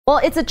Well,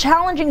 it's a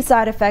challenging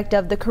side effect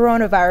of the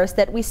coronavirus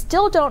that we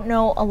still don't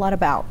know a lot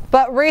about.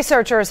 But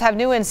researchers have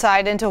new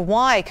insight into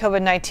why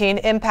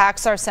COVID-19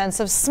 impacts our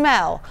sense of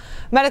smell.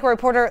 Medical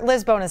reporter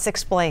Liz Bonus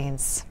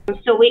explains.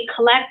 So we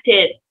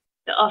collected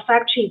the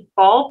olfactory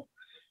bulb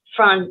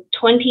from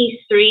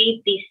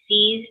 23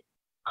 deceased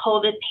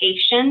COVID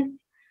patients,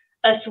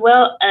 as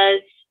well as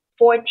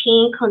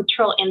 14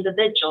 control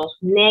individuals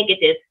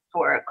negative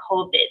for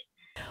COVID.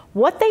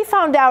 What they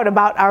found out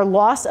about our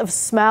loss of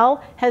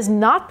smell has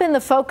not been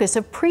the focus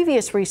of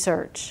previous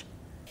research.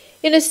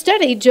 In a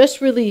study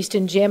just released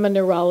in JAMA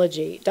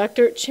Neurology,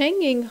 Dr.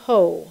 Cheng-Ying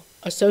Ho,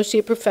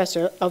 Associate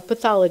Professor of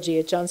Pathology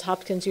at Johns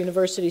Hopkins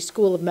University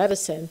School of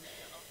Medicine,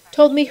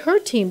 told me her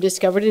team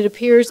discovered it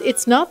appears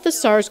it's not the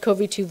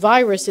SARS-CoV-2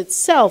 virus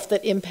itself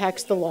that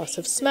impacts the loss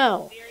of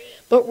smell,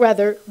 but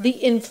rather the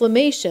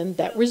inflammation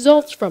that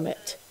results from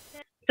it.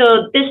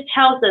 So this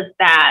tells us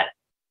that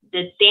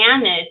the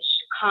damage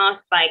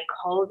caused by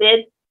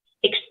COVID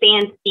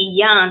extends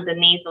beyond the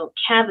nasal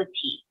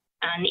cavity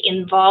and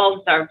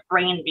involves our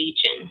brain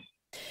region.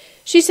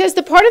 She says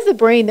the part of the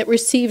brain that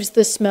receives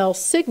the smell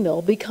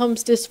signal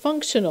becomes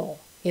dysfunctional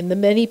in the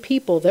many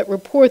people that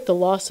report the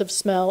loss of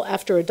smell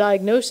after a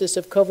diagnosis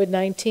of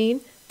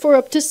COVID-19 for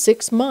up to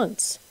 6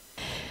 months.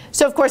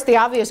 So, of course, the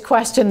obvious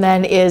question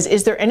then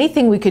is there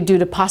anything we could do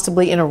to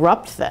possibly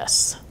interrupt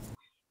this?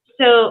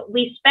 So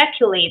we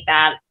speculate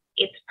that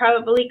it's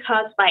probably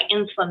caused by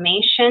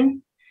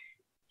inflammation.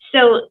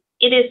 So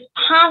it is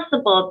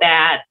possible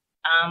that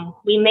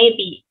we may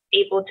be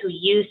able to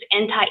use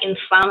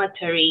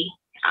anti-inflammatory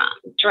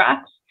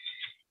drugs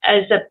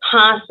as a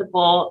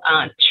possible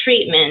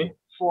treatment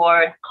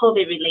for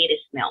COVID-related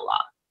smell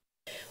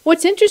loss.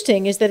 What's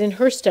interesting is that in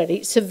her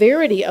study,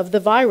 severity of the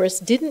virus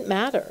didn't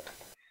matter.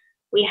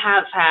 We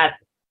have had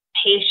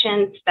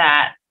patients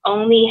that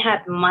only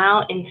had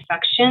mild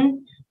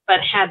infection but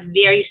had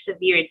very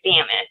severe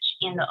damage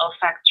in the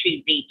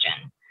olfactory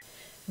region.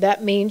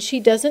 That means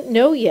she doesn't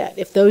know yet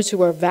if those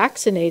who are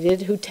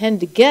vaccinated who tend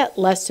to get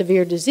less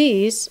severe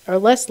disease are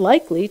less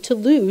likely to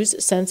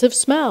lose sense of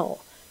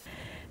smell.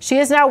 She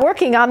is now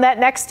working on that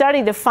next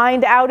study to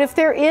find out if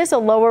there is a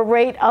lower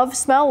rate of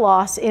smell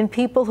loss in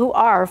people who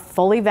are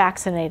fully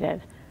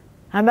vaccinated.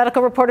 I'm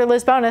medical reporter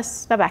Liz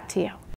Bonus. Now back to you.